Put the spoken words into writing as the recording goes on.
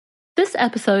This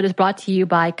episode is brought to you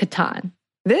by Catan.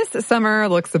 This summer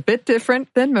looks a bit different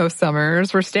than most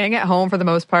summers. We're staying at home for the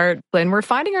most part, and we're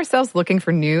finding ourselves looking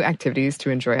for new activities to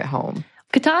enjoy at home.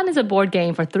 Catan is a board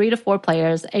game for 3 to 4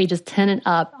 players, ages 10 and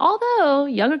up, although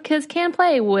younger kids can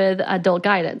play with adult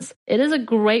guidance. It is a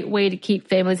great way to keep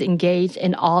families engaged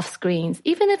and off screens,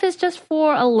 even if it's just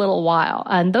for a little while.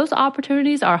 And those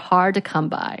opportunities are hard to come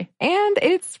by. And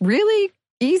it's really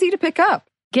easy to pick up.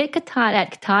 Get Catan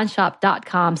at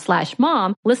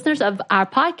catanshop.com/mom. Listeners of our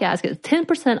podcast get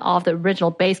 10% off the original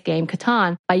base game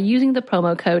Catan by using the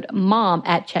promo code MOM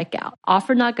at checkout.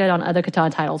 Offer not good on other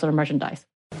Catan titles or merchandise.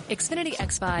 Xfinity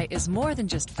XFi is more than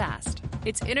just fast.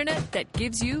 It's internet that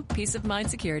gives you peace of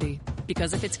mind security.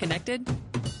 Because if it's connected,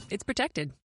 it's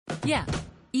protected. Yeah,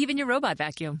 even your robot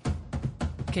vacuum.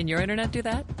 Can your internet do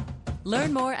that?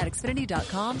 Learn more at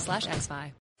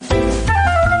xfinity.com/XFi.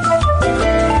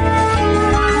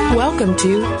 Welcome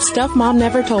to Stuff Mom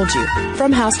Never Told You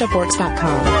from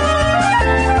HowStuffWorks.com.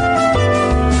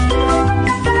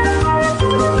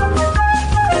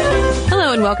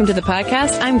 Hello and welcome to the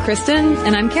podcast. I'm Kristen.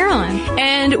 And I'm Caroline.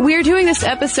 And we're doing this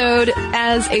episode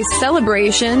as a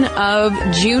celebration of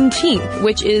Juneteenth,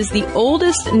 which is the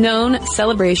oldest known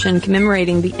celebration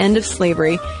commemorating the end of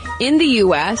slavery in the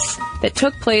U.S. that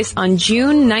took place on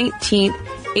June 19th,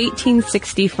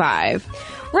 1865.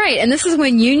 Right, and this is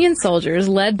when Union soldiers,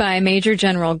 led by Major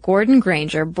General Gordon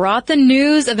Granger, brought the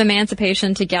news of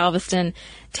emancipation to Galveston,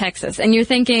 Texas. And you're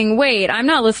thinking, wait, I'm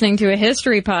not listening to a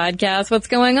history podcast. What's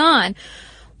going on?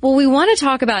 Well, we want to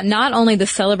talk about not only the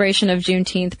celebration of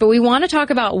Juneteenth, but we want to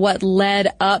talk about what led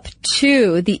up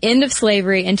to the end of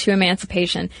slavery and to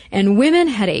emancipation. And women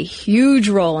had a huge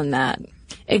role in that.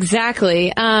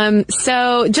 Exactly.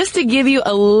 So just to give you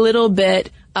a little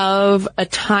bit of a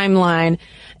timeline,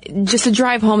 just to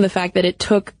drive home the fact that it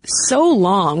took so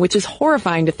long, which is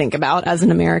horrifying to think about as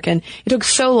an American, it took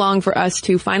so long for us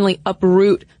to finally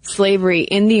uproot slavery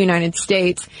in the United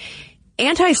States.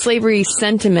 Anti-slavery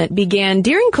sentiment began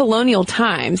during colonial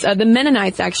times. The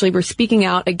Mennonites actually were speaking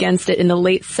out against it in the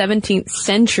late 17th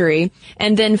century.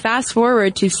 And then fast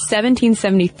forward to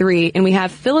 1773, and we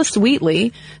have Phyllis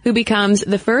Wheatley, who becomes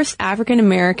the first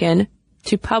African-American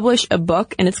to publish a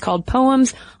book, and it's called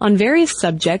Poems on Various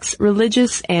Subjects,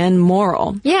 Religious and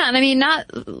Moral. Yeah, and I mean, not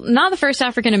the first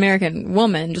African-American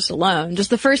woman just alone,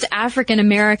 just the first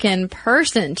African-American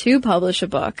person to publish a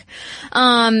book.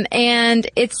 And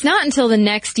it's not until the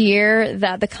next year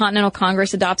that the Continental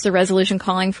Congress adopts a resolution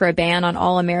calling for a ban on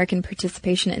all American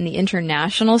participation in the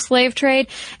international slave trade,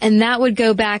 and that would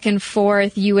go back and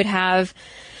forth. You would have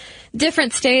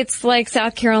different states like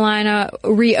South Carolina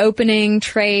reopening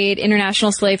trade,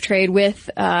 international slave trade with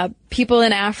people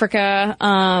in Africa.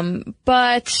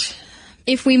 But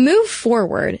if we move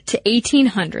forward to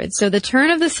 1800, so the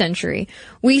turn of the century,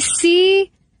 we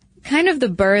see kind of the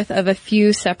birth of a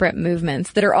few separate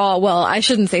movements that are all, well, I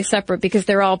shouldn't say separate because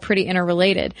they're all pretty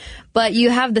interrelated. But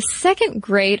you have the Second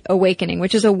Great Awakening,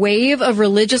 which is a wave of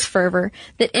religious fervor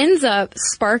that ends up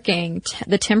sparking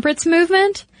the temperance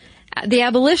movement, the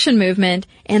abolition movement,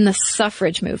 and the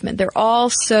suffrage movement. They're all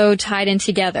so tied in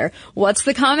together. What's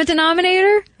the common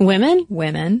denominator? Women?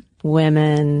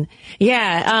 Women.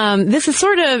 Yeah, this is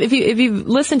sort of, if you've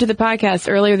listened to the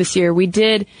podcast earlier this year, we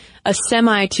did a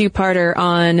two-parter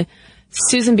on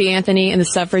Susan B. Anthony and the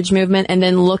suffrage movement, and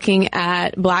then looking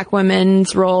at Black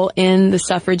women's role in the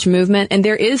suffrage movement. And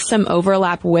there is some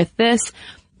overlap with this,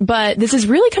 but this is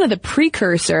really kind of the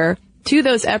precursor to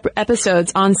those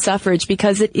episodes on suffrage,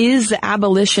 because it is the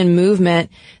abolition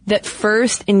movement that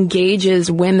first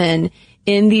engages women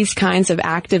in these kinds of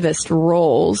activist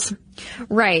roles.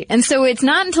 Right. And so it's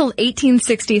not until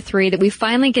 1863 that we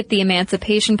finally get the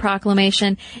Emancipation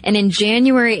Proclamation, and in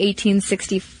January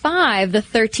 1865, the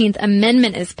 13th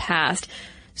Amendment is passed.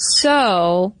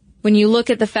 So when you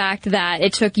look at the fact that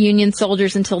it took Union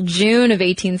soldiers until June of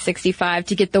 1865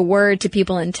 to get the word to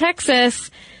people in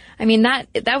Texas, I mean, that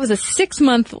was a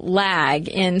 6-month lag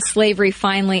in slavery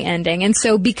finally ending. And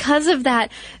so because of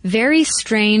that very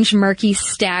strange, murky,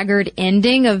 staggered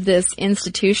ending of this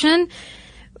institution,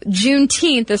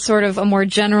 Juneteenth is sort of a more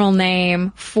general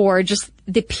name for just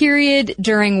the period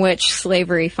during which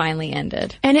slavery finally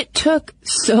ended. And it took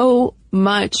so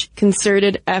much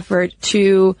concerted effort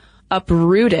to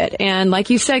uproot it. And like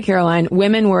you said, Caroline,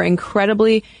 women were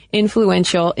incredibly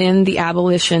influential in the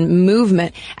abolition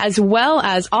movement, as well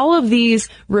as all of these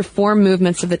reform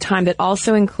movements of the time that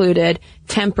also included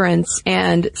temperance,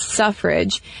 and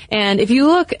suffrage. And if you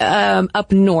look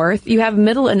up north, you have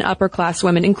middle and upper class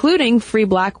women, including free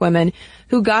black women,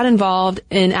 who got involved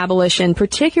in abolition,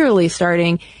 particularly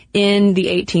starting in the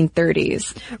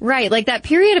 1830s. Right, like that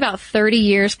period about 30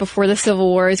 years before the Civil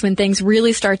War is when things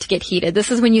really start to get heated. This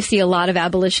is when you see a lot of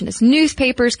abolitionist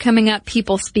newspapers coming up,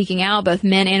 people speaking out, both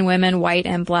men and women, white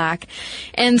and black.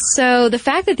 And so the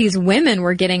fact that these women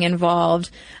were getting involved,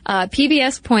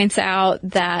 PBS points out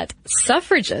that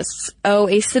suffragists owe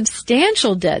a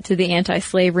substantial debt to the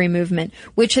anti-slavery movement,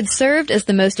 which had served as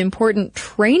the most important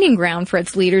training ground for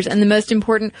its leaders and the most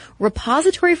important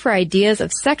repository for ideas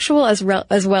of sexual as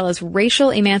well as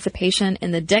racial emancipation in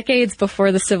the decades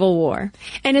before the Civil War.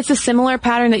 And it's a similar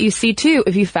pattern that you see, too,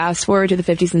 if you fast forward to the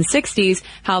 50s and 60s,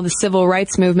 how the civil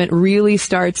rights movement really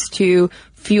starts to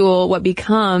fuel what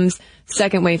becomes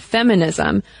second wave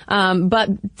feminism. But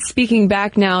speaking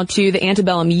back now to the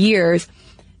antebellum years,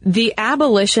 the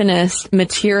abolitionist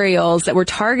materials that were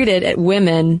targeted at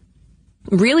women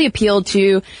really appealed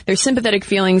to their sympathetic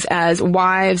feelings as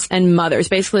wives and mothers,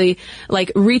 basically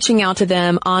like reaching out to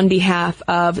them on behalf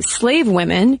of slave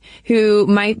women who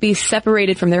might be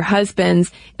separated from their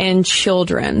husbands and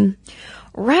children.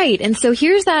 Right. And so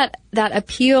here's that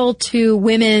appeal to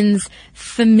women's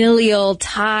familial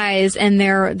ties and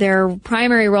their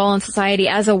primary role in society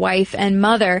as a wife and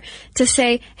mother to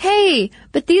say, hey,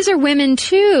 but these are women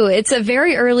too. It's a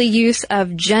very early use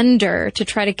of gender to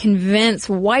try to convince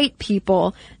white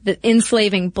people that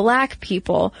enslaving black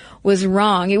people was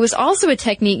wrong. It was also a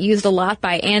technique used a lot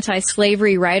by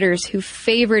anti-slavery writers who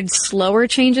favored slower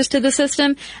changes to the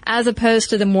system as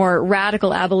opposed to the more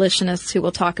radical abolitionists who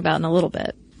we'll talk about in a little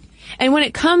bit. And when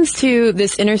it comes to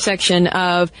this intersection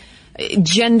of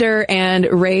gender and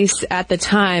race at the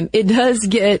time, it does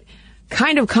get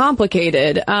kind of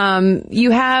complicated.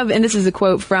 You have, and this is a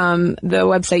quote from the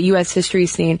website U.S. History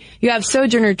Scene, you have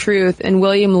Sojourner Truth and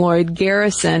William Lloyd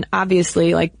Garrison,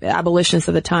 obviously like abolitionists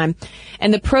of the time,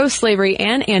 and the pro-slavery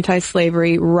and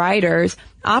anti-slavery writers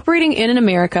operating in an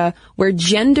America where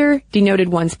gender denoted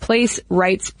one's place,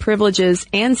 rights, privileges,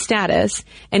 and status,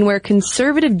 and where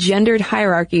conservative gendered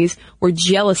hierarchies were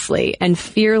jealously and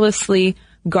fearlessly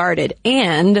guarded,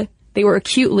 and they were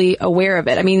acutely aware of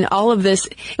it. I mean, all of this,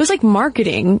 it was like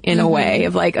marketing in a way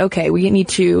of like, okay, we need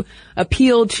to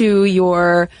appeal to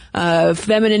your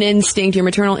feminine instinct, your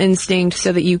maternal instinct,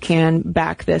 so that you can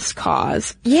back this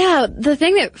cause. Yeah, the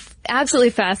thing that absolutely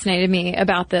fascinated me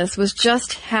about this was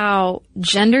just how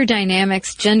gender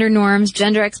dynamics, gender norms,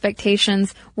 gender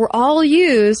expectations were all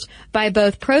used by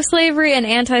both pro-slavery and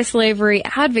anti-slavery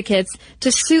advocates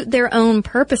to suit their own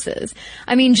purposes.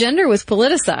 I mean, gender was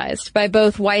politicized by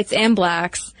both whites and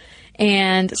blacks.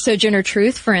 And Sojourner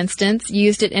Truth, for instance,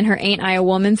 used it in her Ain't I a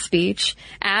Woman speech,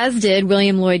 as did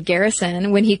William Lloyd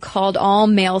Garrison when he called all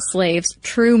male slaves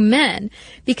true men,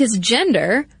 because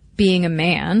gender, being a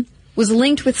man, was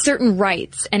linked with certain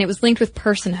rights, and it was linked with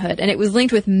personhood, and it was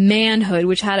linked with manhood,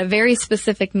 which had a very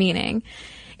specific meaning.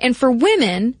 And for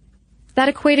women, that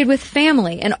equated with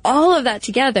family, and all of that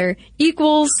together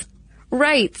equals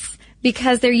rights,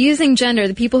 because they're using gender.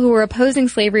 The people who were opposing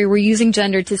slavery were using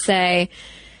gender to say,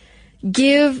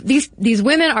 these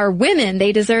women are women,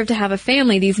 they deserve to have a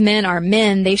family. These men are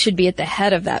men, they should be at the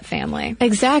head of that family.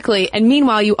 Exactly. And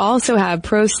meanwhile, you also have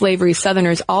pro-slavery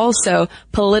Southerners also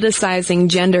politicizing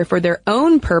gender for their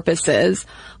own purposes,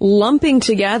 lumping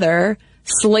together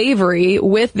slavery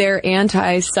with their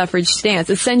anti-suffrage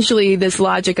stance. Essentially this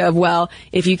logic of, well,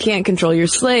 if you can't control your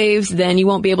slaves, then you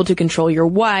won't be able to control your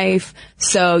wife.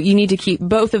 So you need to keep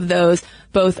both of those,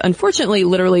 both unfortunately,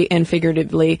 literally and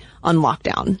figuratively, on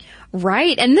lockdown.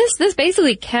 Right. And this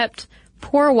basically kept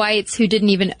poor whites who didn't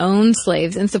even own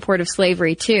slaves in support of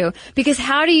slavery too. Because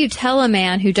how do you tell a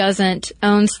man who doesn't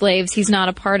own slaves he's not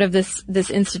a part of this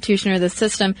institution or this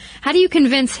system? How do you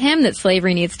convince him that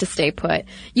slavery needs to stay put?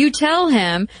 You tell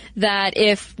him that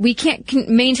if we can't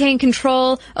maintain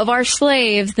control of our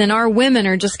slaves, then our women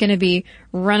are just going to be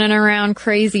running around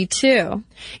crazy too.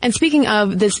 And speaking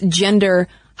of this gender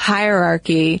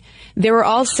hierarchy, there were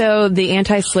also the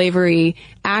anti-slavery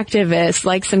activists,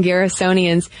 like some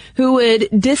Garrisonians, who would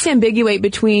disambiguate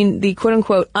between the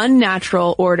quote-unquote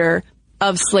unnatural order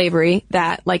of slavery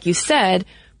that, like you said,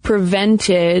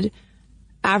 prevented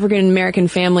African-American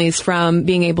families from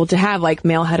being able to have, like,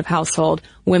 male head of household,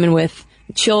 women with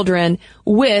children,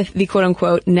 with the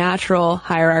quote-unquote natural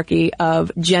hierarchy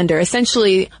of gender,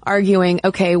 essentially arguing,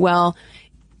 okay, well,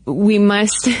 we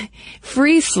must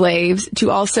free slaves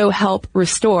to also help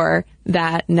restore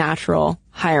that natural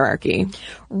hierarchy.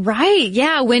 Right.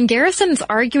 Yeah. When Garrison's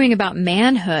arguing about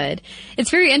manhood,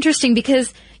 it's very interesting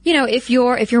because if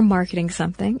you're marketing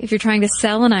something, if you're trying to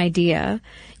sell an idea,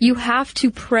 you have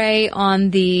to prey on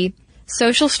the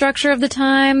social structure of the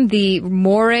time, the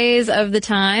mores of the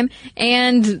time,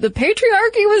 and the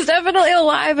patriarchy was definitely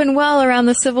alive and well around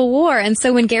the Civil War. And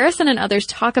so when Garrison and others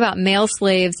talk about male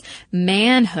slaves'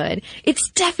 manhood, it's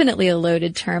definitely a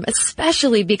loaded term,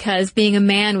 especially because being a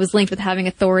man was linked with having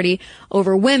authority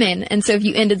over women. And so if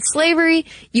you ended slavery,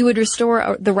 you would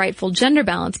restore the rightful gender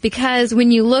balance, because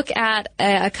when you look at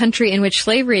a country in which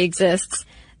slavery exists,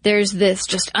 there's this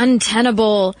just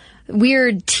untenable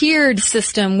weird tiered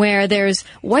system where there's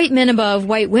white men above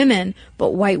white women, but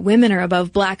white women are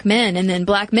above black men, and then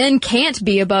black men can't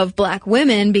be above black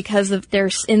women because they're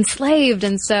enslaved.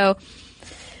 And so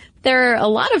there are a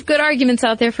lot of good arguments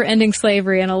out there for ending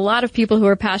slavery and a lot of people who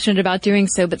are passionate about doing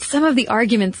so, but some of the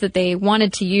arguments that they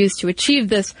wanted to use to achieve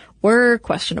this were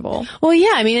questionable. Well,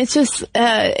 yeah, I mean, it's just,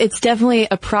 it's definitely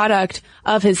a product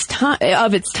of its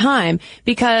time,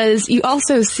 because you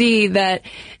also see that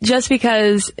just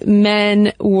because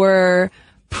men were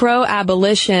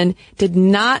pro-abolition did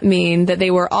not mean that they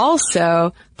were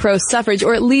also pro-suffrage,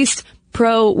 or at least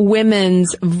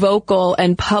pro-women's vocal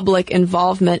and public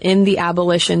involvement in the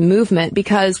abolition movement,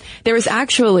 because there was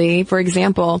actually, for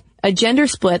example, a gender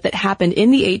split that happened in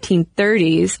the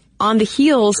 1830s on the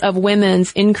heels of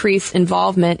women's increased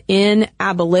involvement in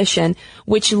abolition,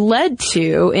 which led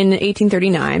to, in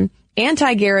 1839,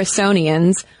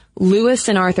 anti-Garrisonians, Lewis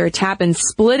and Arthur Tappan,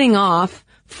 splitting off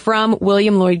from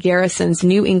William Lloyd Garrison's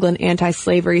New England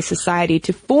Anti-Slavery Society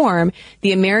to form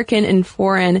the American and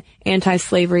Foreign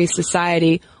Anti-Slavery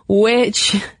Society,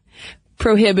 which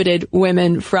prohibited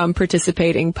women from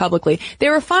participating publicly. They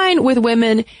were fine with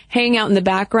women hanging out in the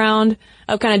background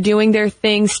of kind of doing their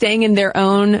thing, staying in their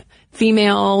own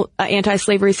female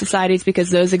anti-slavery societies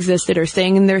because those existed, or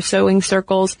staying in their sewing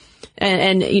circles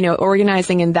and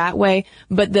organizing in that way.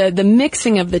 But the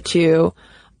mixing of the two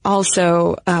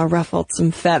also ruffled some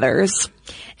feathers.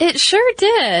 It sure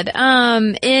did.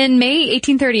 In May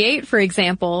 1838, for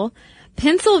example,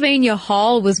 Pennsylvania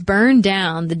Hall was burned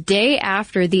down the day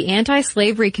after the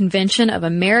Anti-Slavery Convention of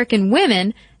American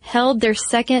Women held their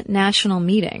second national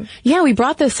meeting. Yeah, we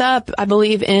brought this up, I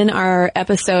believe, in our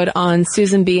episode on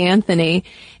Susan B. Anthony,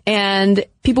 and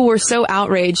people were so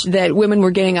outraged that women were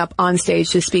getting up on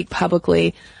stage to speak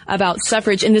publicly about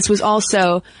suffrage. And this was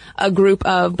also a group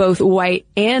of both white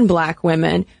and black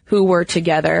women who were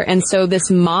together. And so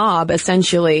this mob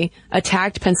essentially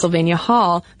attacked Pennsylvania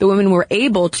Hall. The women were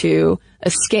able to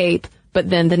escape, but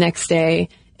then the next day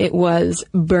it was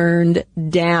burned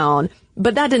down.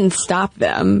 But that didn't stop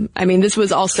them. I mean, this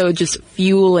was also just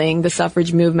fueling the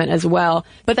suffrage movement as well.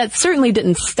 But that certainly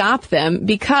didn't stop them,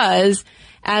 because,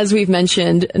 as we've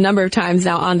mentioned a number of times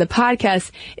now on the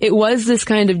podcast, it was this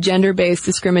kind of gender-based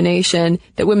discrimination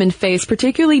that women faced,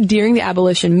 particularly during the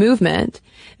abolition movement,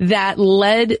 that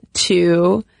led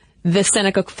to the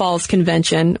Seneca Falls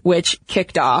Convention, which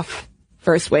kicked off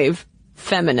first wave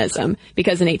feminism.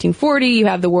 Because in 1840, you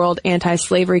have the World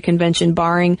Anti-Slavery Convention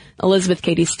barring Elizabeth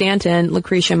Cady Stanton,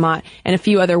 Lucretia Mott, and a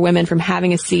few other women from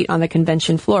having a seat on the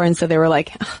convention floor. And so they were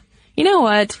like, you know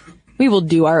what? We will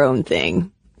do our own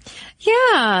thing.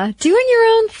 Yeah, doing your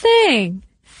own thing.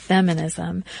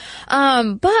 Feminism.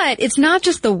 But it's not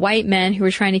just the white men who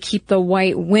are trying to keep the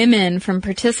white women from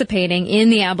participating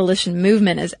in the abolition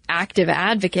movement as active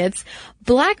advocates.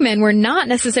 Black men were not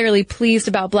necessarily pleased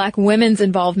about black women's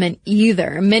involvement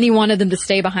either. Many wanted them to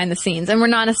stay behind the scenes. And we're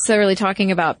not necessarily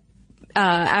talking about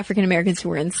African Americans who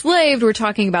were enslaved. We're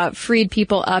talking about freed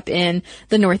people up in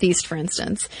the Northeast, for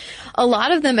instance. A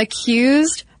lot of them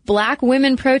accused black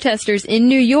women protesters in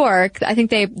New York, I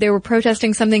think they were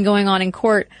protesting something going on in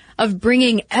court, of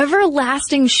bringing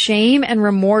everlasting shame and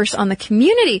remorse on the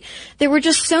community. There were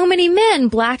just so many men,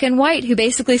 black and white, who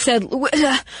basically said,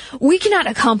 we cannot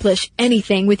accomplish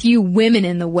anything with you women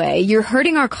in the way. You're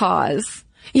hurting our cause.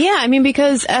 Yeah, I mean,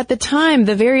 because at the time,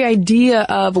 the very idea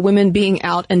of women being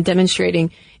out and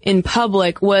demonstrating in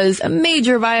public was a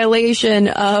major violation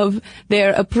of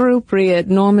their appropriate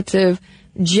normative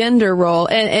gender role.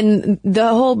 And the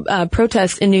whole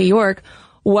protest in New York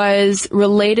was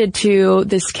related to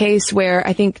this case where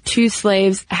I think 2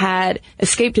 slaves had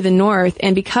escaped to the north,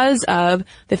 and because of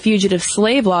the fugitive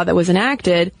slave law that was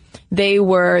enacted, they'd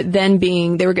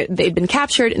been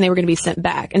captured and they were going to be sent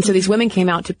back. And so these women came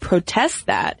out to protest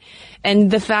that.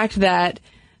 And the fact that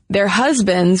their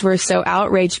husbands were so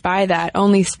outraged by that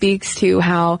only speaks to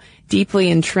how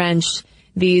deeply entrenched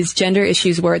these gender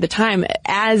issues were at the time,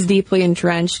 as deeply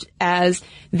entrenched as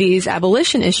these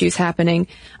abolition issues happening.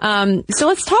 So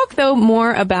let's talk, though,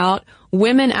 more about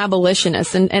women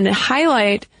abolitionists and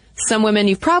highlight some women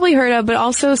you've probably heard of, but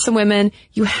also some women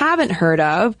you haven't heard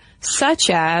of, such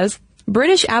as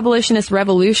British abolitionist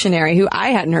revolutionary, who I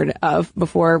hadn't heard of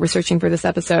before researching for this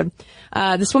episode.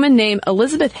 This woman named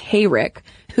Elizabeth Hayrick,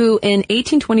 who in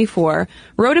 1824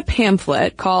 wrote a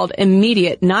pamphlet called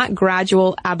Immediate, Not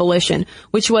Gradual Abolition,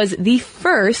 which was the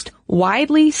first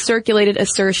widely circulated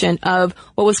assertion of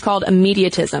what was called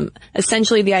immediatism.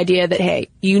 Essentially the idea that, hey,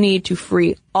 you need to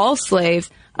free all slaves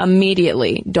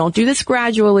immediately. Don't do this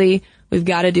gradually. We've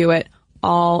got to do it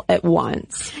all at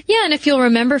once. Yeah, and if you'll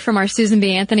remember from our Susan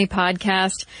B. Anthony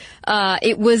podcast,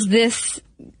 it was this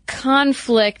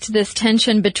conflict, this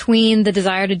tension between the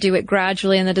desire to do it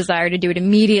gradually and the desire to do it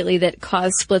immediately that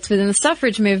caused splits within the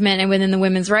suffrage movement and within the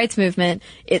women's rights movement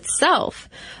itself.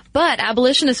 But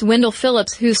abolitionist Wendell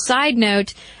Phillips, whose, side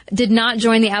note, did not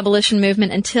join the abolition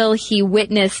movement until he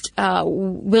witnessed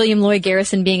William Lloyd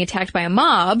Garrison being attacked by a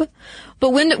mob. But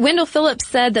Wendell Phillips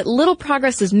said that little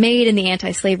progress was made in the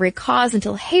anti-slavery cause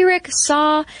until Hayrick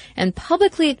saw and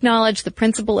publicly acknowledged the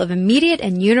principle of immediate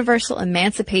and universal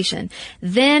emancipation.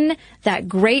 Then that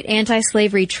great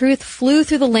anti-slavery truth flew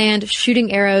through the land,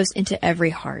 shooting arrows into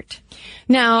every heart.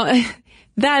 Now,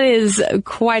 that is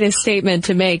quite a statement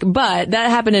to make, but that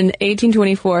happened in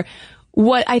 1824.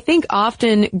 What I think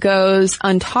often goes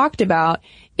untalked about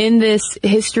in this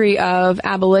history of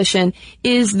abolition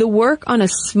is the work on a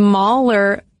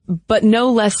smaller but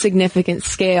no less significant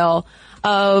scale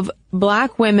of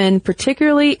Black women,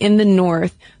 particularly in the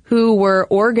North, who were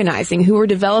organizing, who were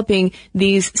developing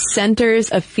these centers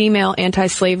of female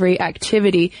anti-slavery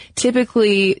activity,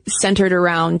 typically centered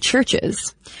around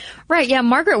churches. Right, yeah,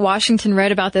 Margaret Washington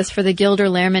wrote about this for the Gilder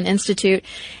Lehrman Institute,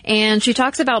 and she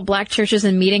talks about Black churches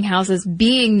and meeting houses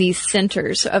being these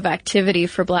centers of activity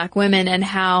for Black women, and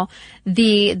how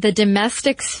the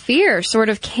domestic sphere sort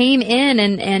of came in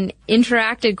and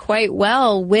interacted quite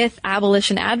well with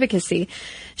abolition advocacy.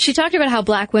 She talked about how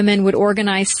Black women would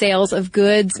organize sales of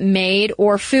goods made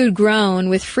or food grown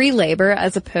with free labor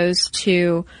as opposed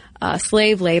to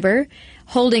slave labor,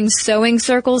 holding sewing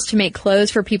circles to make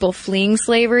clothes for people fleeing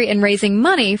slavery, and raising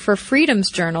money for Freedom's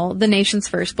Journal, the nation's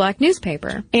first Black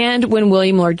newspaper. And when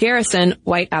William Lloyd Garrison,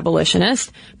 white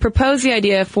abolitionist, proposed the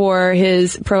idea for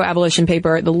his pro-abolition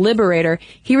paper, The Liberator,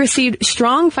 he received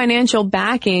strong financial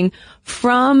backing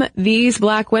from these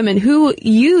Black women who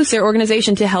used their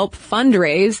organization to help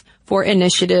fundraise for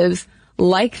initiatives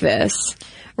like this.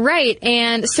 Right.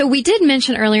 And so we did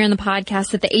mention earlier in the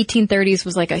podcast that the 1830s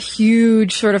was like a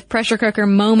huge sort of pressure cooker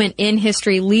moment in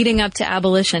history leading up to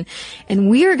abolition. And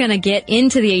we are going to get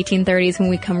into the 1830s when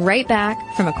we come right back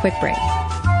from a quick break.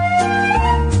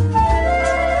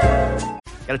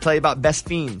 Got to tell you about Best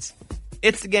Fiends.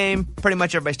 It's the game pretty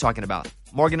much everybody's talking about.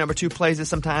 Morgan number 2 plays it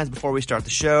sometimes before we start the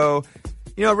show.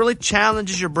 You know, it really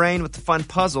challenges your brain with the fun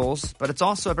puzzles, but it's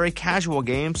also a very casual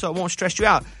game, so it won't stress you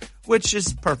out, which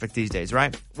is perfect these days,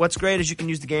 right? What's great is you can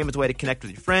use the game as a way to connect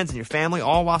with your friends and your family,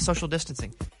 all while social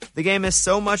distancing. The game is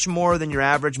so much more than your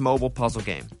average mobile puzzle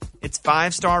game. It's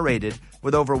 5-star rated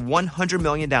with over 100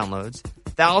 million downloads,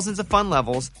 thousands of fun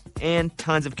levels, and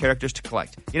tons of characters to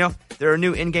collect. You know, there are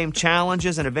new in-game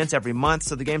challenges and events every month,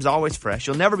 so the game's always fresh.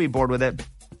 You'll never be bored with it.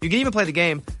 You can even play the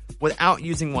game without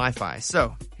using Wi-Fi.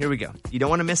 So, here we go. You don't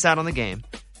want to miss out on the game.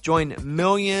 Join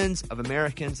millions of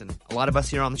Americans and a lot of us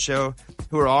here on the show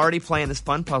who are already playing this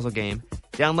fun puzzle game.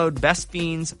 Download Best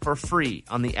Fiends for free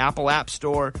on the Apple App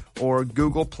Store or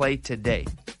Google Play today.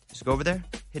 Just go over there,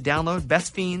 hit download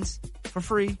Best Fiends for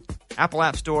free, Apple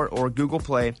App Store or Google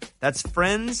Play. That's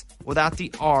Friends without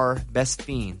the R, Best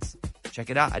Fiends.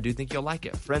 Check it out. I do think you'll like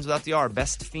it. Friends without the R,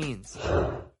 Best Fiends.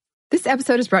 This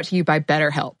episode is brought to you by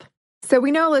BetterHelp. So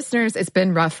we know, listeners, it's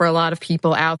been rough for a lot of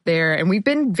people out there, and we've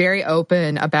been very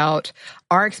open about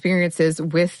our experiences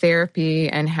with therapy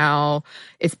and how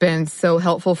it's been so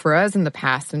helpful for us in the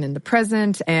past and in the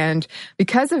present. And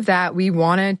because of that, we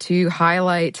wanted to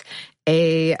highlight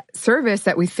a service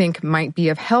that we think might be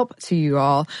of help to you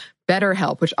all,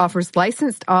 BetterHelp, which offers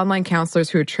licensed online counselors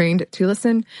who are trained to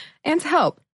listen and to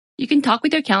help. You can talk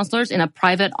with your counselors in a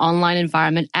private online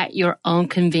environment at your own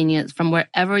convenience from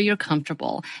wherever you're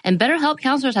comfortable. And BetterHelp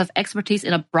counselors have expertise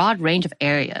in a broad range of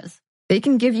areas. They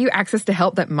can give you access to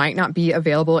help that might not be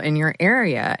available in your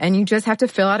area. And you just have to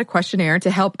fill out a questionnaire to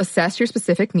help assess your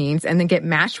specific needs and then get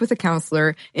matched with a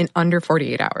counselor in under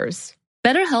 48 hours.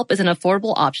 BetterHelp is an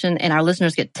affordable option, and our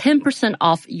listeners get 10%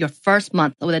 off your first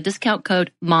month with a discount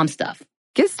code MOMSTUFF.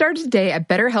 Get started today at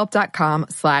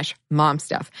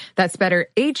BetterHelp.com/momstuff. That's better,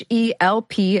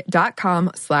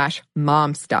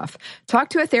 HELP.com/momstuff. Talk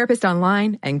to a therapist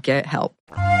online and get help.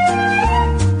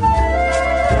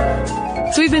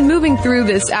 So we've been moving through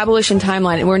this abolition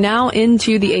timeline, and we're now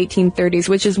into the 1830s,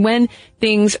 which is when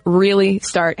things really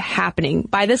start happening.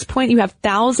 By this point, you have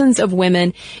thousands of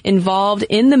women involved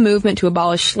in the movement to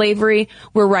abolish slavery.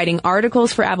 We're writing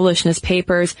articles for abolitionist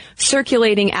papers,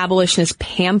 circulating abolitionist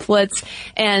pamphlets,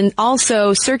 and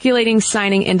also circulating,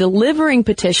 signing, and delivering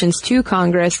petitions to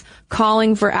Congress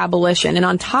calling for abolition. And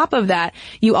on top of that,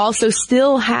 you also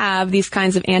still have these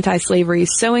kinds of anti-slavery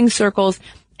sewing circles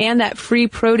and that free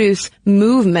produce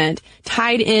movement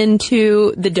tied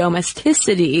into the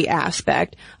domesticity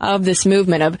aspect of this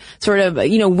movement of sort of,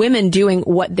 women doing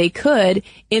what they could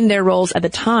in their roles at the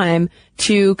time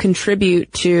to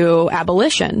contribute to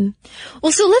abolition.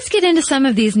 Well, so let's get into some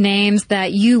of these names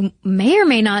that you may or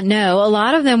may not know. A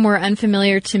lot of them were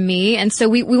unfamiliar to me, and so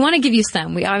we want to give you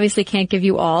some. We obviously can't give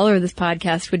you all, or this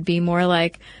podcast would be more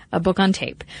like a book on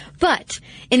tape. But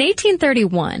in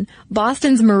 1831,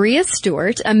 Boston's Maria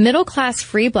Stuart, a middle-class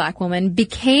free black woman,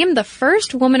 became the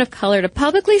first woman of color to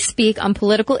publicly speak on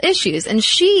political issues, and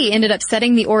she ended up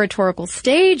setting the oratorical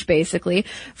stage, basically,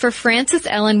 for Frances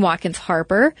Ellen Watkins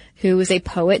Harper, who was a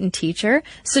poet and teacher,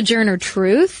 Sojourner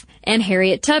Truth, and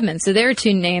Harriet Tubman. So there are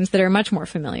two names that are much more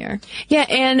familiar. Yeah,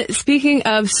 and speaking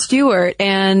of Stuart,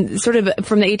 and sort of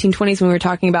from the 1820s when we were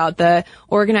talking about the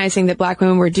organizing that black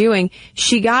women were doing,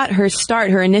 she got her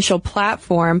start, her initial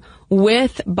platform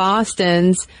with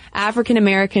Boston's African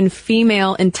American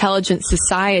Female Intelligence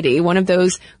Society, one of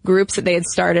those groups that they had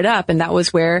started up, and that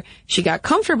was where she got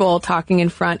comfortable talking in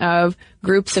front of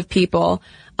groups of people.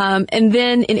 And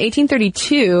then in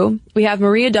 1832, we have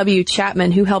Maria W.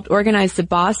 Chapman, who helped organize the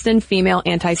Boston Female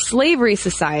Anti-Slavery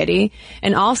Society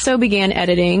and also began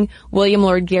editing William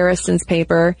Lord Garrison's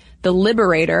paper, The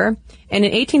Liberator. And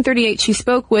in 1838, she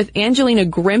spoke with Angelina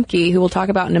Grimke, who we'll talk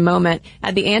about in a moment,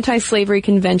 at the Anti-Slavery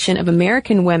Convention of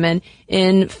American Women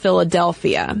in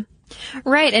Philadelphia.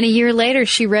 Right, and a year later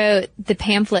she wrote the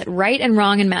pamphlet Right and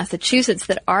Wrong in Massachusetts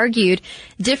that argued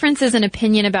differences in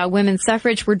opinion about women's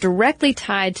suffrage were directly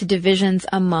tied to divisions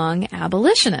among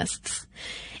abolitionists.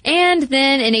 And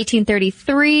then in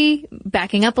 1833,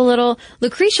 backing up a little,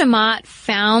 Lucretia Mott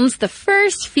founds the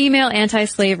first female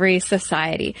anti-slavery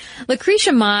society.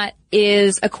 Lucretia Mott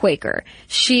is a Quaker.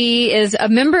 She is a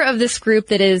member of this group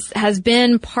that has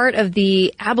been part of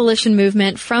the abolition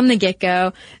movement from the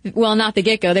get-go. Well, not the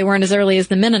get-go. They weren't as early as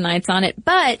the Mennonites on it,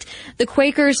 but the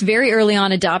Quakers very early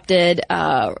on adopted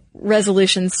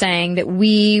resolutions saying that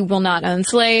we will not own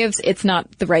slaves. It's not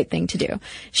the right thing to do.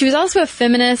 She was also a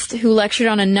feminist who lectured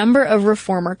on a number of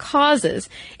reformer causes,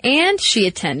 and she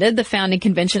attended the founding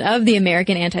convention of the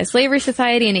American Anti-Slavery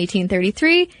Society in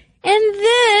 1833, and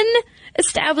then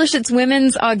established its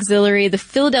women's auxiliary, the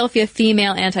Philadelphia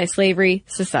Female Anti-Slavery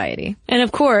Society. And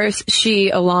of course,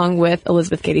 she, along with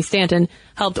Elizabeth Cady Stanton,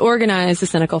 helped organize the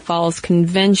Seneca Falls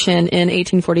Convention in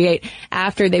 1848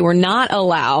 after they were not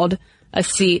allowed a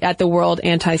seat at the World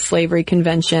Anti-Slavery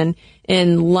Convention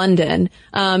in London.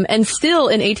 And still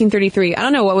in 1833, I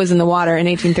don't know what was in the water in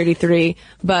 1833,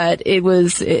 but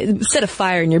it set a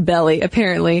fire in your belly,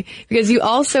 apparently, because you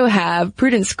also have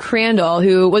Prudence Crandall,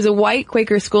 who was a white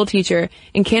Quaker school teacher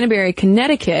in Canterbury,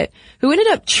 Connecticut, who ended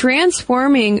up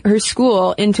transforming her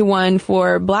school into one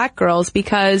for black girls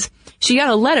because she got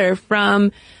a letter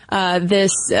from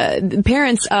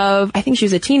parents of, I think she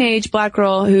was a teenage black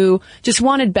girl who just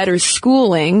wanted better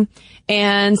schooling.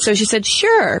 And so she said,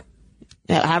 sure,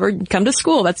 have her come to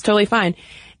school. That's totally fine.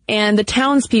 And the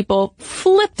townspeople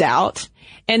flipped out.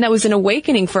 And that was an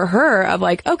awakening for her of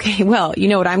like, okay, well, you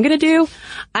know what I'm going to do?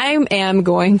 I am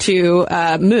going to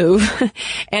move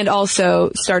and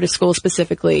also start a school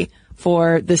specifically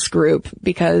for this group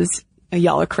because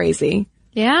y'all are crazy.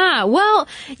 Yeah, well,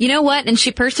 you know what? And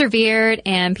she persevered,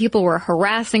 and people were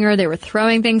harassing her. They were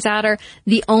throwing things at her.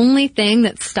 The only thing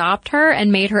that stopped her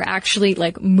and made her actually,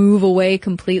 move away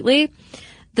completely,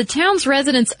 the town's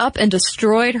residents up and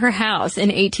destroyed her house in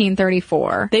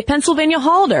 1834. They Pennsylvania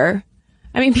hauled her.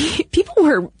 I mean, people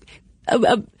were,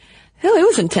 it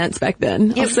was intense back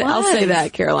then. I'll say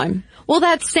that, Caroline. Well,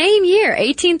 that same year,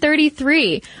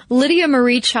 1833, Lydia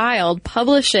Marie Child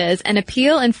publishes an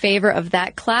appeal in favor of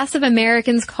that class of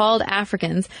Americans called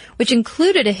Africans, which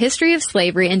included a history of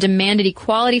slavery and demanded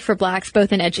equality for blacks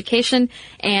both in education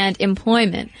and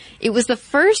employment. It was the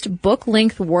first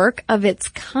book-length work of its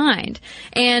kind.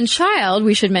 And Child,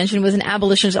 we should mention, was an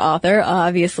abolitionist author,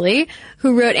 obviously,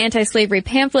 who wrote anti-slavery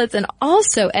pamphlets and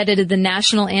also edited the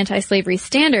National Anti-Slavery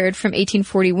Standard from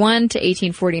 1841 to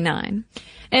 1849.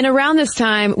 And around this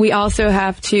time, we also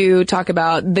have to talk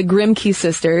about the Grimke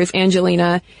sisters,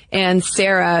 Angelina and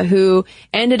Sarah, who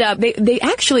ended up, they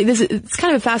actually, it's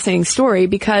kind of a fascinating story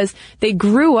because they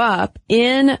grew up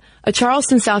in a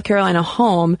Charleston, South Carolina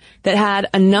home that had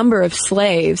a number of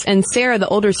slaves. And Sarah, the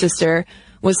older sister,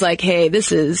 was like, hey,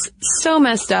 this is so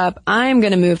messed up. I'm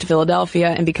going to move to Philadelphia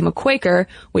and become a Quaker,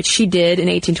 which she did in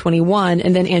 1821.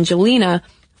 And then Angelina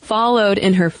followed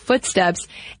in her footsteps,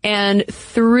 and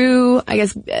through, I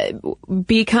guess,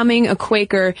 becoming a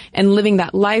Quaker and living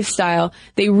that lifestyle,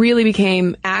 they really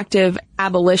became active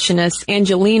abolitionists.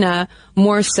 Angelina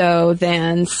more so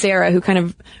than Sarah, who kind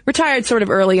of retired sort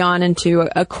of early on into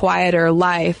a quieter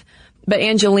life. But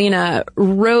Angelina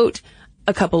wrote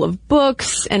a couple of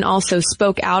books and also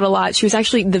spoke out a lot. She was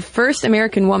actually the first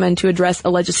American woman to address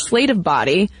a legislative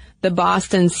body, the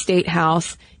Boston State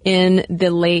House, in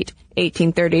the late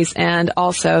 1830s, and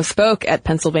also spoke at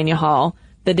Pennsylvania Hall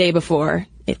the day before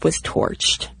it was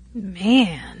torched.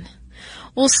 Man.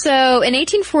 Well, so in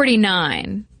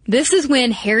 1849, this is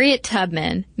when Harriet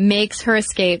Tubman makes her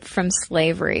escape from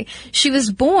slavery. She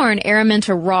was born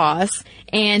Araminta Ross,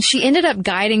 and she ended up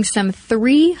guiding some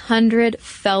 300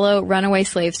 fellow runaway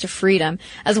slaves to freedom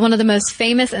as one of the most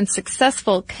famous and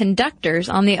successful conductors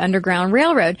on the Underground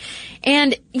Railroad.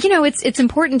 And, you know, it's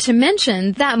important to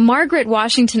mention that Margaret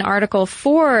Washington article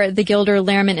for the Gilder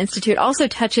Lehrman Institute also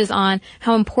touches on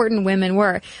how important women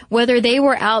were. Whether they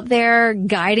were out there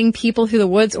guiding people through the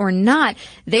woods or not,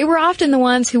 they were often the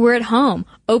ones who were at home,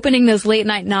 opening those late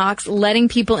night knocks, letting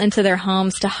people into their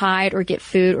homes to hide or get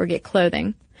food or get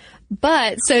clothing.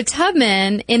 But, so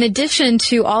Tubman, in addition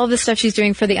to all of the stuff she's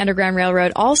doing for the Underground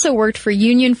Railroad, also worked for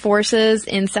Union forces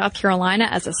in South Carolina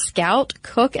as a scout,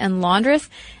 cook, and laundress.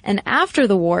 And after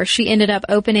the war, she ended up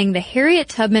opening the Harriet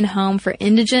Tubman Home for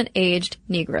Indigent Aged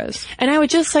Negroes. And I would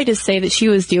just like to say that she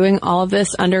was doing all of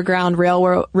this Underground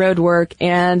Railroad work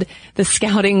and the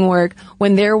scouting work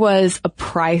when there was a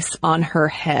price on her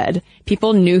head.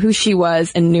 People knew who she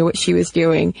was and knew what she was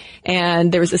doing,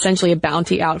 and there was essentially a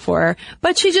bounty out for her.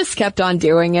 But she just kept on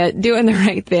doing it, doing the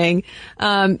right thing.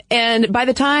 And by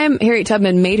the time Harriet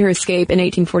Tubman made her escape in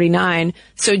 1849,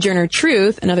 Sojourner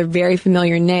Truth, another very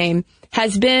familiar name,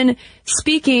 has been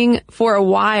speaking for a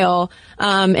while,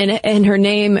 and her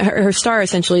name, her star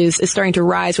essentially is starting to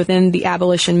rise within the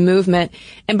abolition movement.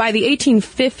 And by the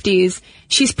 1850s,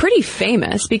 she's pretty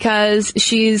famous because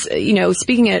she's, you know,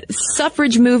 speaking at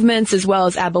suffrage movements as well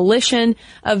as abolition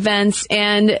events,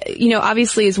 and, you know,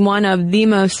 obviously is one of the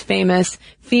most famous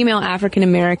female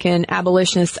African-American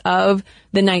abolitionists of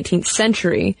the 19th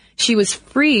century. She was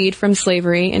freed from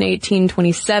slavery in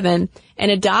 1827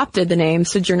 and adopted the name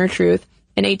Sojourner Truth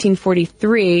in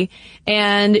 1843,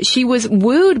 and she was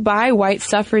wooed by white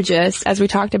suffragists, as we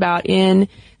talked about in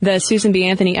the Susan B.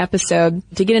 Anthony episode,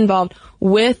 to get involved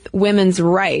with women's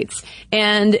rights.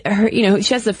 And her, you know,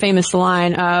 she has the famous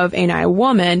line of "Ain't I a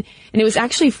woman?" And it was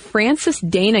actually Frances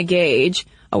Dana Gage,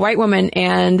 a white woman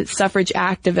and suffrage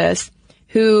activist,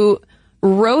 who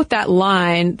wrote that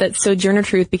line that Sojourner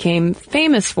Truth became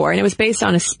famous for, and it was based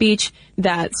on a speech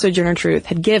that Sojourner Truth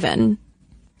had given.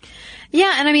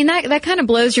 Yeah, and I mean, that kind of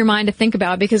blows your mind to think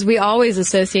about, because we always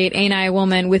associate "Ain't I a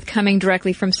Woman" with coming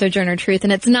directly from Sojourner Truth,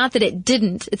 and it's not that it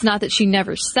didn't. It's not that she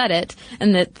never said it,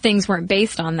 and that things weren't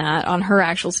based on that, on her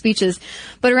actual speeches.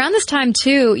 But around this time,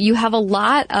 too, you have a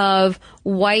lot of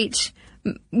white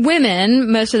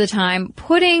women, most of the time,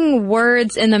 putting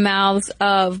words in the mouths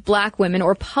of black women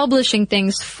or publishing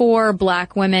things for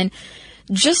black women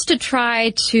just to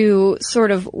try to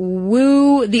sort of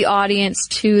woo the audience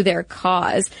to their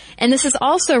cause. And this is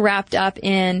also wrapped up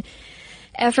in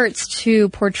efforts to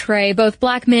portray both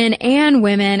black men and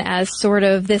women as sort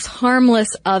of this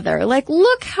harmless other. Like,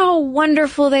 look how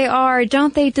wonderful they are.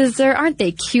 Aren't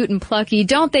they cute and plucky?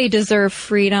 Don't they deserve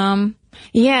freedom?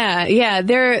 Yeah.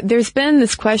 There's been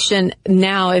this question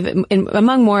now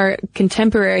among more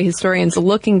contemporary historians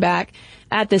looking back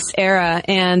at this era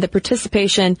and the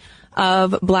participation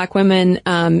of black women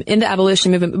in the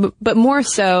abolition movement, but more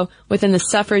so within the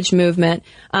suffrage movement,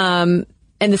 and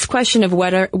this question of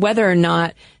whether or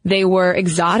not they were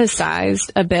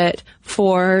exoticized a bit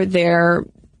for their,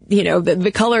 you know,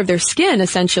 the color of their skin,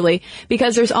 essentially.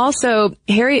 Because there's also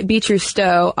Harriet Beecher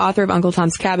Stowe, author of Uncle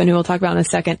Tom's Cabin, who we'll talk about in a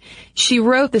second. She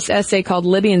wrote this essay called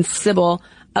Libby and Sybil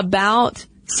about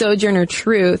Sojourner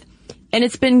Truth. And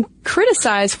it's been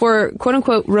criticized for, quote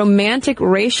unquote, romantic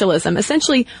racialism,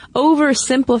 essentially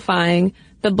oversimplifying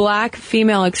the black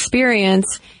female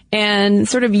experience and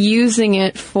sort of using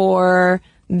it for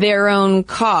their own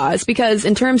cause. Because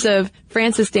in terms of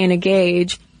Frances Dana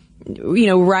Gage, you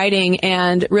know, writing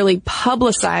and really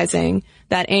publicizing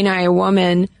that "Ain't I a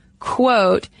Woman"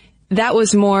 quote, that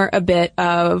was more a bit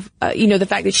of, the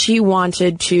fact that she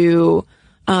wanted to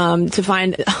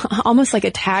find almost like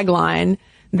a tagline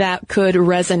that could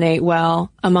resonate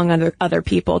well among other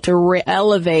people to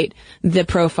elevate the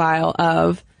profile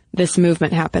of this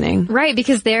movement happening. Right,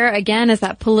 because there again is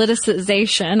that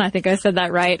politicization, I think I said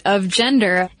that right, of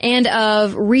gender and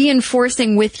of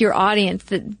reinforcing with your audience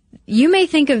that you may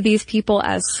think of these people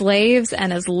as slaves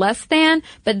and as less than,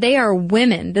 but they are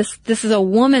women. This is a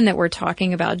woman that we're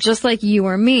talking about, just like you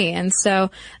or me. And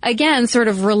so, again, sort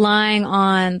of relying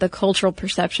on the cultural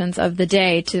perceptions of the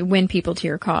day to win people to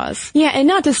your cause. Yeah, and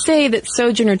not to say that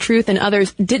Sojourner Truth and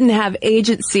others didn't have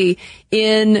agency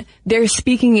in their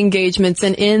speaking engagements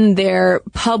and in their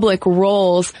public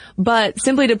roles, but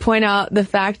simply to point out the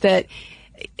fact that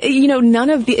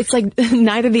it's like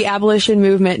neither the abolition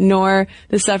movement nor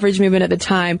the suffrage movement at the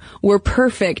time were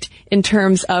perfect in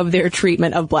terms of their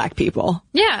treatment of black people.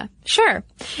 Yeah, sure.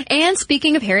 And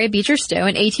speaking of Harriet Beecher Stowe,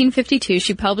 in 1852,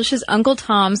 she publishes Uncle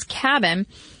Tom's Cabin.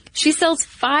 She sells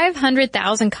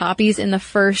 500,000 copies in the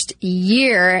first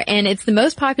year, and it's the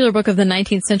most popular book of the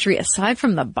 19th century aside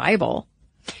from the Bible.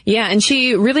 Yeah, and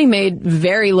she really made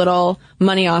very little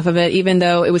money off of it, even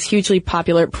though it was hugely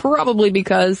popular, probably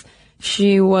because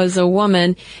she was a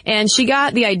woman. And she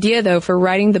got the idea, though, for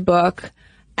writing the book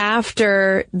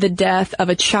after the death of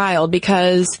a child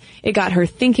because it got her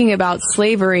thinking about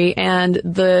slavery and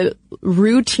the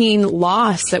routine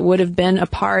loss that would have been a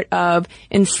part of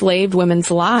enslaved women's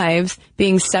lives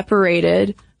being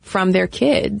separated from their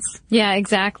kids. Yeah,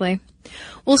 exactly.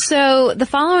 Well, so the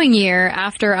following year,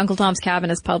 after Uncle Tom's Cabin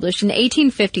is published, in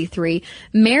 1853,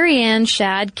 Marianne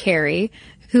Shadd Cary,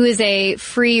 who is a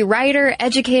free writer,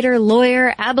 educator,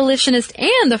 lawyer, abolitionist,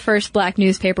 and the first black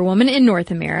newspaper woman in North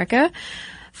America,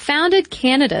 founded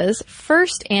Canada's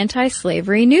first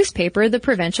anti-slavery newspaper, the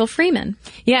Provincial Freeman.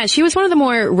 Yeah, she was one of the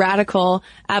more radical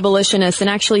abolitionists and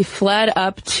actually fled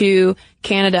up to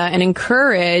Canada and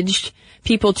encouraged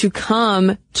people to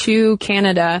come to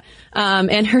Canada.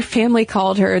 And her family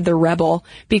called her the rebel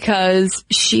because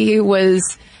she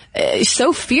was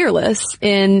so fearless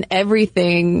in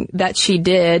everything that she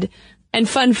did. And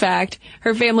fun fact,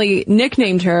 her family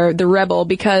nicknamed her the rebel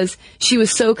because she was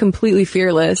so completely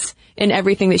fearless in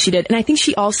everything that she did. And I think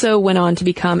she also went on to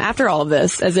become, after all of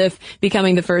this, as if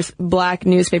becoming the first black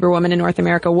newspaper woman in North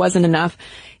America wasn't enough,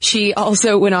 she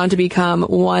also went on to become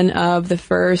one of the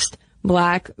first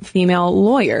black female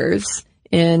lawyers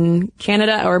in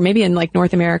Canada, or maybe in like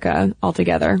North America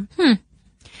altogether.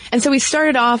 And so we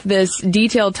started off this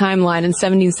detailed timeline in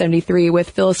 1773 with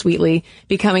Phyllis Wheatley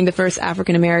becoming the first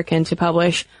African American to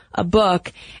publish a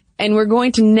book. And we're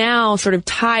going to now sort of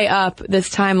tie up this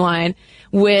timeline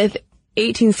with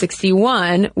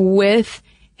 1861 with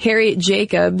Harriet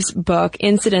Jacobs' book,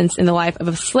 Incidents in the Life of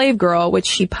a Slave Girl, which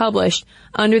she published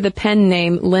under the pen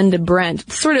name Linda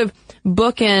Brent. Sort of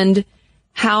bookend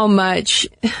how much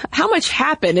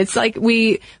happened. It's like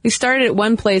we started at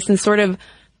one place and sort of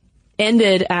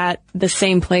ended at the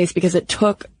same place because it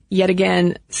took, yet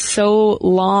again, so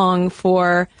long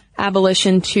for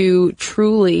abolition to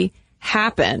truly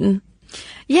happen.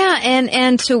 Yeah,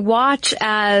 and to watch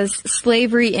as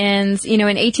slavery ends, in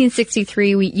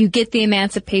 1863, you get the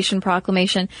Emancipation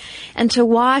Proclamation, and to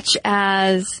watch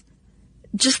as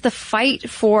just the fight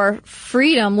for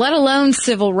freedom, let alone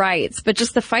civil rights, but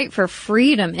just the fight for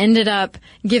freedom ended up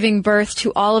giving birth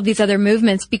to all of these other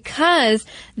movements because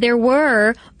there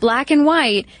were, black and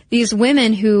white, these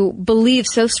women who believed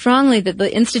so strongly that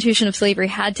the institution of slavery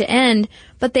had to end,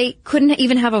 but they couldn't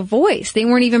even have a voice. They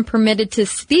weren't even permitted to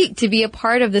speak, to be a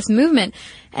part of this movement.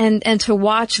 And to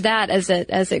watch that as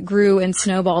it grew and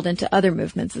snowballed into other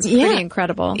movements is pretty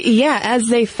incredible. Yeah, as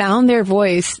they found their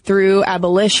voice through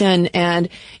abolition and,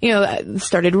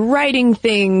 started writing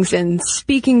things and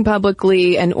speaking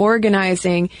publicly and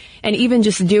organizing and even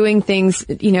just doing things,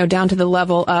 down to the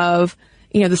level of,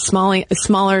 the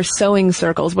smaller sewing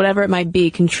circles, whatever it might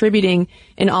be, contributing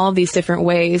in all of these different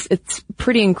ways. It's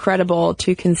pretty incredible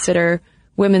to consider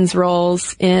women's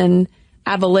roles in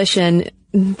abolition.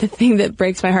 The thing that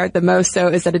breaks my heart the most, though,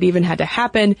 is that it even had to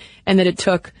happen and that it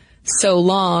took so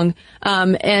long.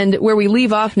 And where we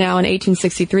leave off now in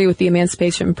 1863 with the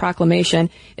Emancipation Proclamation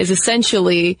is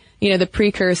essentially, the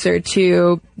precursor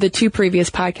to the two previous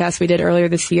podcasts we did earlier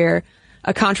this year,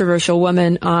 A Controversial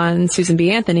Woman on Susan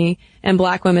B. Anthony and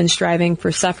Black Women Striving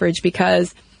for Suffrage,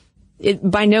 because it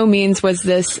by no means was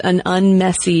this an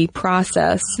unmessy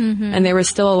process. And there was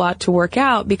still a lot to work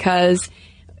out because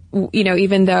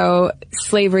even though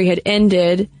slavery had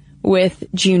ended with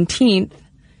Juneteenth,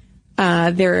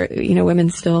 women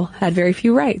still had very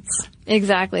few rights.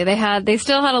 Exactly. They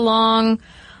still had a long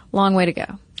way to go.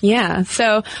 Yeah.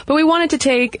 So, but we wanted to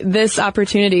take this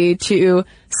opportunity to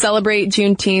celebrate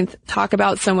Juneteenth, talk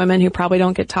about some women who probably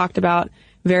don't get talked about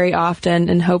very often,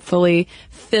 and hopefully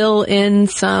fill in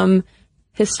some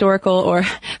historical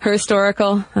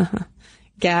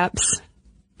gaps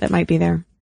that might be there.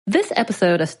 This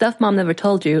episode of Stuff Mom Never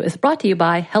Told You is brought to you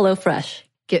by HelloFresh.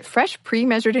 Get fresh,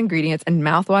 pre-measured ingredients and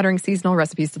mouth-watering seasonal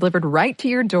recipes delivered right to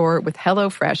your door with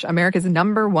HelloFresh, America's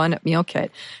 #1 meal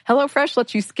kit. HelloFresh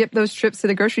lets you skip those trips to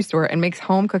the grocery store and makes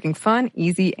home cooking fun,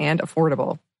 easy, and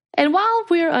affordable. And while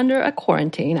we're under a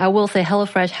quarantine, I will say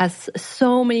HelloFresh has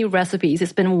so many recipes.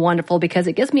 It's been wonderful because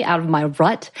it gets me out of my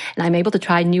rut and I'm able to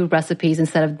try new recipes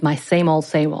instead of my same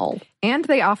old. And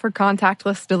they offer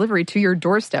contactless delivery to your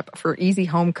doorstep for easy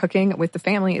home cooking with the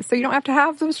family, so you don't have to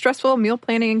have those stressful meal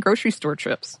planning and grocery store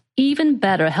trips. Even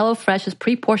better, HelloFresh's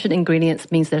pre-portioned ingredients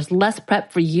means there's less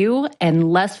prep for you and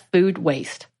less food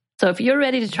waste. So if you're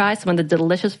ready to try some of the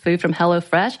delicious food from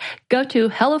HelloFresh, go to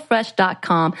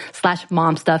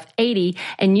HelloFresh.com/momstuff80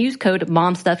 and use code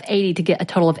MOMSTUFF80 to get a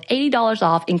total of $80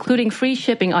 off, including free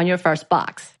shipping on your first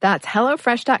box. That's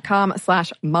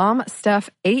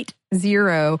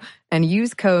HelloFresh.com/momstuff80 and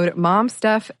use code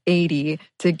MOMSTUFF80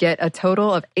 to get a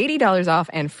total of $80 off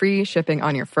and free shipping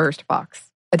on your first box.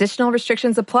 Additional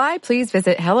restrictions apply. Please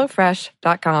visit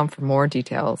HelloFresh.com for more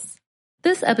details.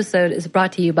 This episode is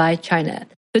brought to you by Chinet.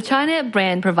 The Chinet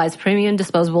brand provides premium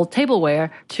disposable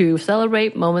tableware to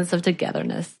celebrate moments of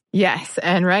togetherness. Yes,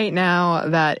 and right now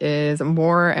that is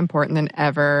more important than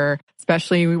ever,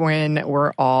 especially when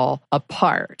we're all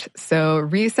apart. So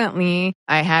recently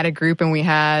I had a group and we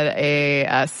had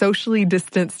a socially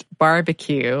distanced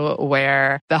barbecue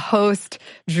where the host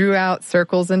drew out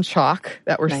circles and chalk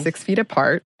that were 6 feet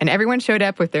apart. And everyone showed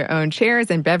up with their own chairs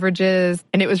and beverages.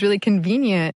 And it was really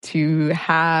convenient to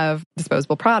have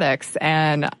disposable products.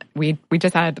 And we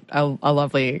just had a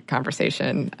lovely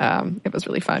conversation. It was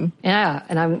really fun. Yeah.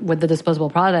 And with the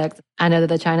disposable products, I know that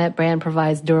the Chinet brand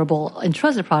provides durable and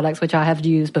trusted products, which I have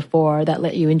used before, that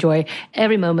let you enjoy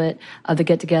every moment of the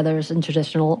get-togethers in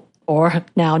traditional or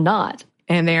now not.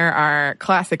 And there are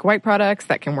classic white products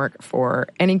that can work for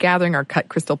any gathering, or cut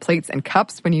crystal plates and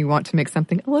cups when you want to make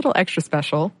something a little extra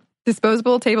special.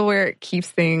 Disposable tableware keeps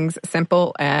things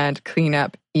simple and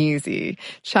cleanup easy.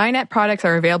 Chinet products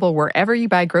are available wherever you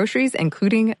buy groceries,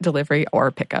 including delivery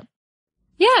or pickup.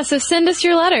 Yeah, so send us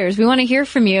your letters. We want to hear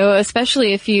from you,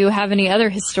 especially if you have any other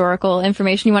historical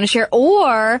information you want to share,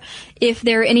 or if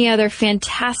there are any other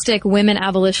fantastic women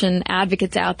abolition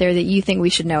advocates out there that you think we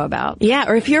should know about. Yeah,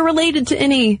 or if you're related to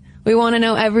any, we want to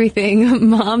know everything.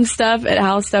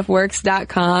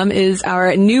 momstuff@howstuffworks.com is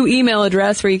our new email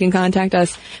address where you can contact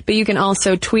us, but you can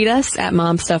also tweet us at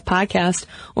momstuffpodcast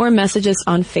or message us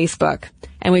on Facebook.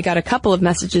 And we got a couple of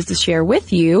messages to share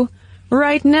with you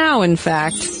right now, in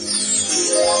fact.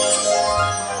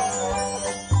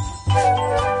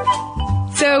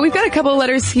 So we've got a couple of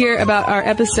letters here about our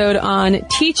episode on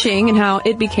teaching and how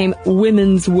it became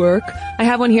women's work. I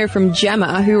have one here from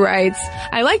Gemma, who writes,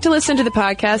 I like to listen to the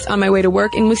podcast on my way to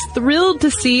work and was thrilled to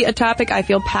see a topic I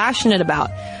feel passionate about.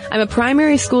 I'm a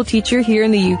primary school teacher here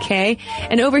in the UK,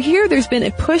 and over here there's been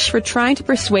a push for trying to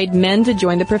persuade men to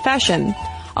join the profession.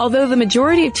 Although the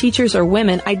majority of teachers are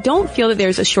women, I don't feel that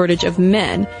there's a shortage of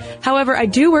men. However, I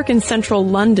do work in central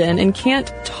London and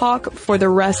can't talk for the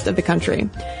rest of the country.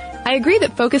 I agree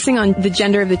that focusing on the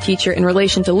gender of the teacher in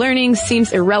relation to learning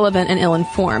seems irrelevant and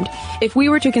ill-informed. If we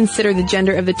were to consider the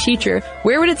gender of the teacher,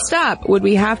 where would it stop? Would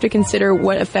we have to consider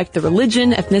what effect the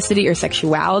religion, ethnicity, or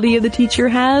sexuality of the teacher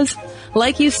has?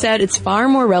 Like you said, it's far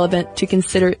more relevant to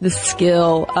consider the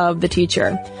skill of the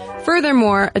teacher.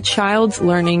 Furthermore, a child's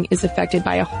learning is affected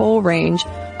by a whole range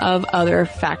of other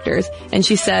factors. And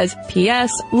she says,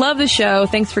 P.S. Love the show.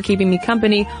 Thanks for keeping me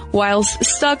company whilst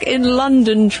stuck in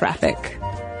London traffic.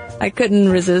 I couldn't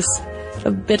resist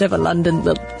a bit of a London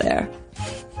lilt there.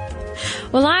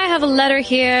 Well, I have a letter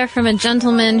here from a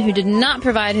gentleman who did not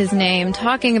provide his name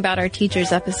talking about our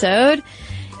teachers episode.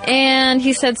 And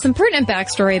he said some pertinent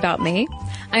backstory about me.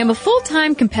 I am a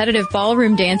full-time competitive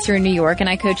ballroom dancer in New York, and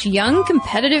I coach young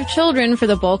competitive children for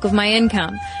the bulk of my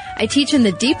income. I teach in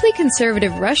the deeply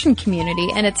conservative Russian community,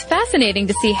 and it's fascinating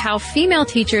to see how female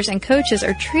teachers and coaches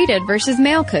are treated versus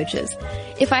male coaches.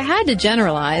 If I had to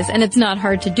generalize, and it's not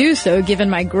hard to do so given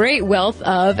my great wealth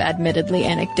of admittedly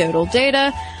anecdotal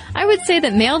data, I would say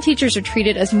that male teachers are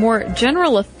treated as more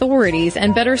general authorities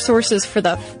and better sources for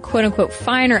the quote-unquote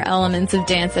finer elements of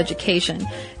dance education.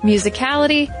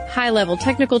 Musicality, high-level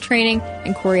technical training,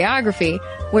 and choreography,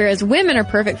 whereas women are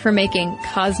perfect for making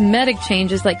cosmetic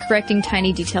changes like correcting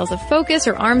tiny details of focus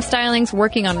or arm stylings,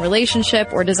 working on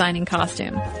relationship, or designing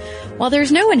costume. While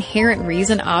there's no inherent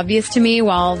reason obvious to me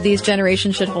while these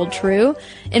generations should hold true,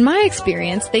 in my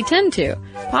experience, they tend to.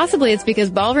 Possibly it's because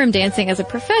ballroom dancing as a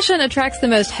profession attracts the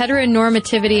most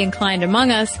heteronormativity inclined among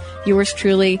us, yours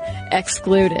truly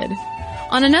excluded.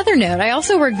 On another note, I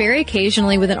also work very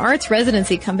occasionally with an arts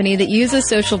residency company that uses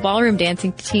social ballroom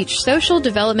dancing to teach social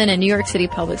development in New York City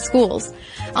public schools.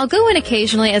 I'll go in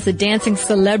occasionally as a dancing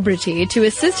celebrity to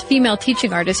assist female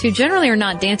teaching artists who generally are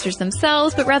not dancers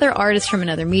themselves, but rather artists from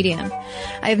another medium.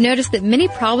 I have noticed that many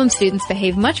problem students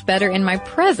behave much better in my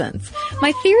presence.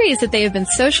 My theory is that they have been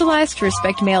socialized to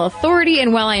respect male authority,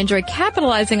 and while I enjoy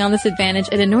capitalizing on this advantage,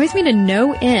 it annoys me to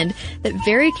no end that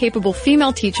very capable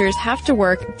female teachers have to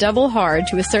work double hard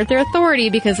to assert their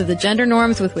authority because of the gender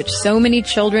norms with which so many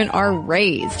children are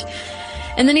raised.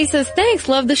 And then he says, thanks,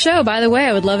 love the show. By the way,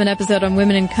 I would love an episode on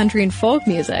women in country and folk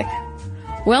music.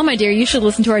 Well, my dear, you should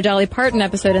listen to our Dolly Parton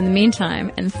episode in the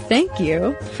meantime. And thank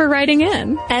you for writing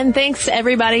in. And thanks to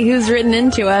everybody who's written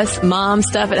into us.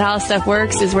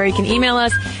 momstuff@howstuffworks is where you can email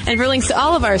us. And for links to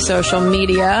all of our social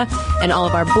media and all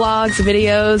of our blogs,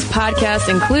 videos, podcasts,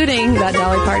 including that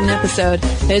Dolly Parton episode,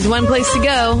 there's one place to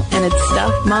go, and it's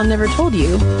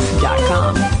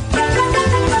stuffmomnevertoldyou.com.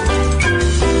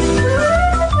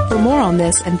 For more on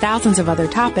this and thousands of other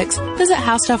topics, visit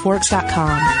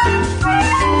howstuffworks.com.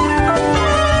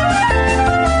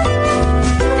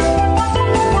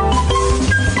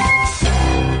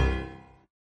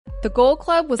 The Gold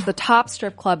Club was the top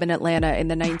strip club in Atlanta in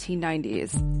the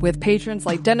 1990s, with patrons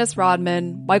like Dennis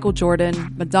Rodman, Michael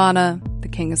Jordan, Madonna, the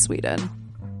King of Sweden.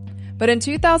 But in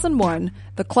 2001,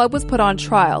 the club was put on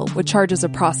trial with charges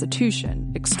of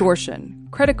prostitution, extortion,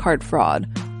 credit card fraud,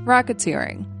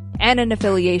 racketeering, and an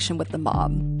affiliation with the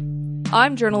mob.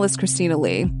 I'm journalist Christina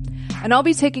Lee, and I'll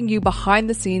be taking you behind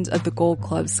the scenes of the Gold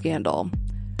Club scandal,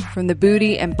 from the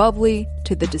booty and bubbly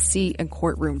to the deceit and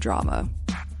courtroom drama.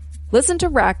 Listen to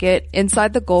Racket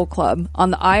Inside the Gold Club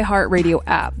on the iHeartRadio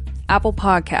app, Apple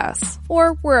Podcasts,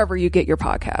 or wherever you get your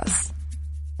podcasts.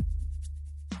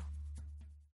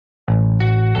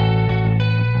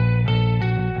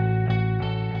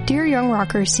 Dear Young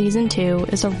Rocker Season 2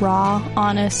 is a raw,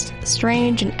 honest,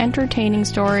 strange, and entertaining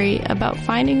story about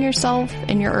finding yourself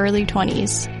in your early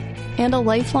 20s and a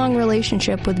lifelong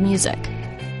relationship with music.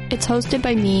 It's hosted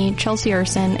by me, Chelsea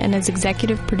Urson, and is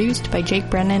executive produced by Jake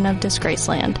Brennan of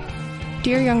Disgraceland.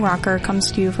 Dear Young Rocker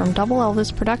comes to you from Double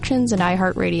Elvis Productions and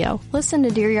iHeartRadio. Listen to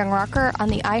Dear Young Rocker on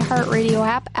the iHeartRadio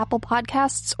app, Apple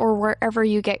Podcasts, or wherever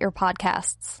you get your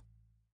podcasts.